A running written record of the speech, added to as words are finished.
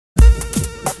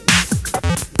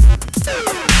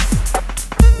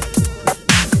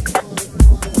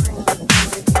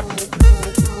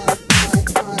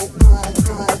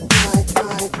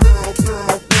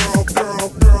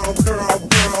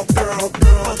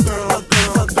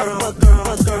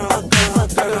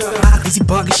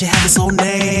Should have his own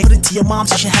name. Put it to your mom,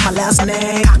 she should have my last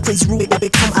name. Cock crazy rude, baby,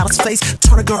 come out of space.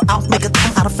 Turn a girl out, make her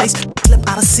come out of face. Flip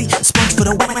out of seat, sponge for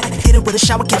the wet. Hit her with a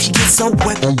shower cap, she gets so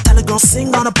wet. Tell a girl,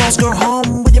 sing on a boss girl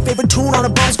home. With your favorite tune on a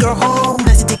boss girl home.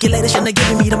 Nice articulation, they're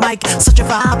giving me the mic. Such a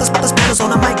vibe, the spotters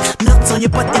on the mic. Nuts on your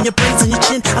butt and your braids on your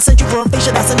chin. I sent you for a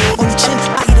facial, that's a note on your chin.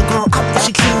 I eat a girl out, but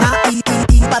she clean. I eat.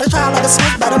 By the child like a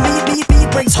sweet, by the meat.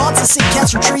 Breaks hearts and sick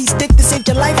cats from trees. Dick to save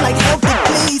your life like help it,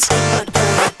 please.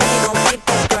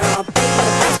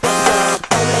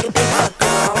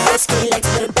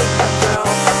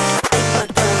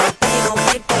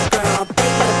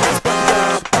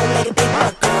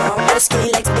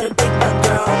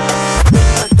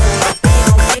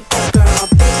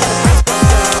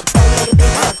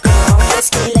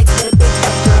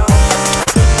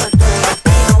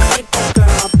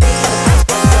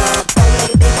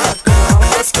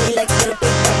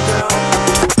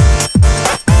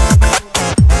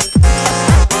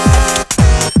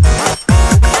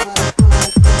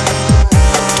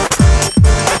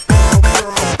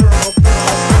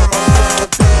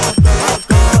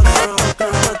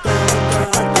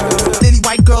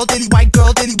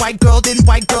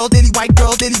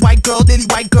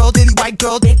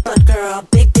 Big butt girl,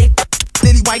 big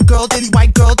Diddy white girl, diddy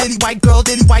white girl, diddy white girl,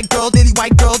 diddy white girl, diddy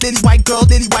white girl, diddy white girl,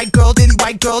 diddy white girl, diddy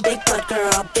white girl, big butt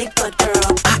girl, big butt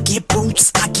girl. I get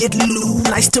boots, I get loot.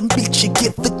 Nice to meet you,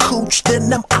 get the cooch.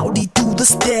 Then I'm outie, do the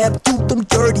step, do them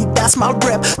dirty, that's my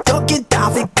rep. Ducking,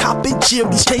 diving, copping,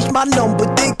 jimmies. Change my number,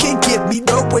 they can't get me.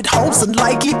 No with hoes and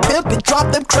likely pimping.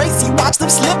 Drop them crazy, watch them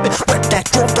slipping. Wet that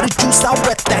draw for the juice, I'll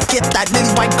wet that. Get that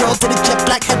little white girl to the jet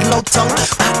black head, low tongue.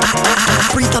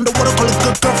 Breathe underwater, call it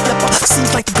good girl flipper.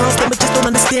 Seems like the girls, them just don't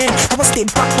understand. I was stay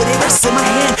back with it, rest in my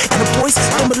hand. And the boys,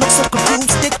 them look so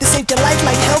confused. Stick to save your life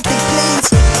like healthy, please.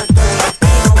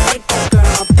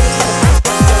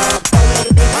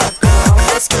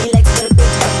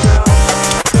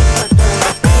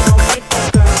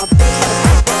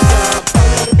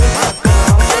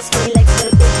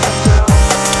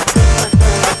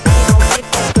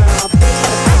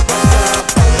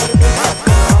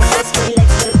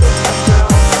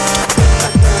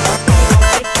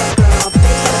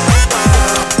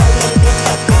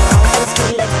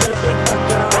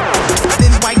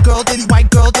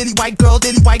 White girl, diddy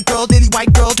white girl, diddy white girl, diddy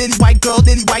white girl, diddy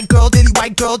white girl, diddy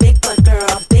white girl, big butt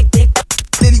girl, big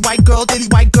diddy white girl,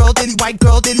 diddy white girl, diddy white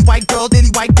girl, diddy white girl,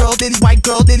 diddy white girl, diddy white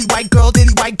girl, diddy white girl,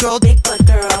 diddy white girl, big butt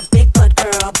girl, big butt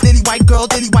girl, diddy white girl,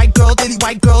 diddy white girl, diddy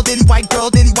white girl, diddy white girl,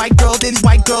 diddy white girl, diddy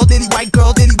white girl, diddy white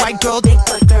girl, diddy white girl,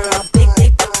 big butt girl, big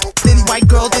diddy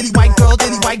white girl, diddy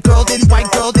white girl, diddy white girl, diddy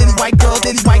white girl, diddy white girl,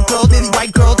 diddy white girl, diddy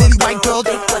white girl, diddy white girl,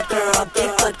 big butt girl,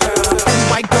 big butt girl, diddy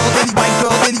white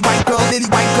girl, diddy white girl, diddy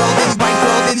white girl, diddy white girl, diddy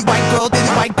white girl, diddy white girl, diddy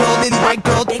white girl, diddy white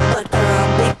girl, big butt girl,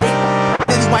 big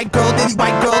diddy white girl, diddy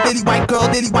white girl, diddy white girl,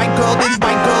 diddy white girl, diddy white girl, diddy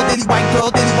white girl, diddy white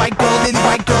girl, diddy white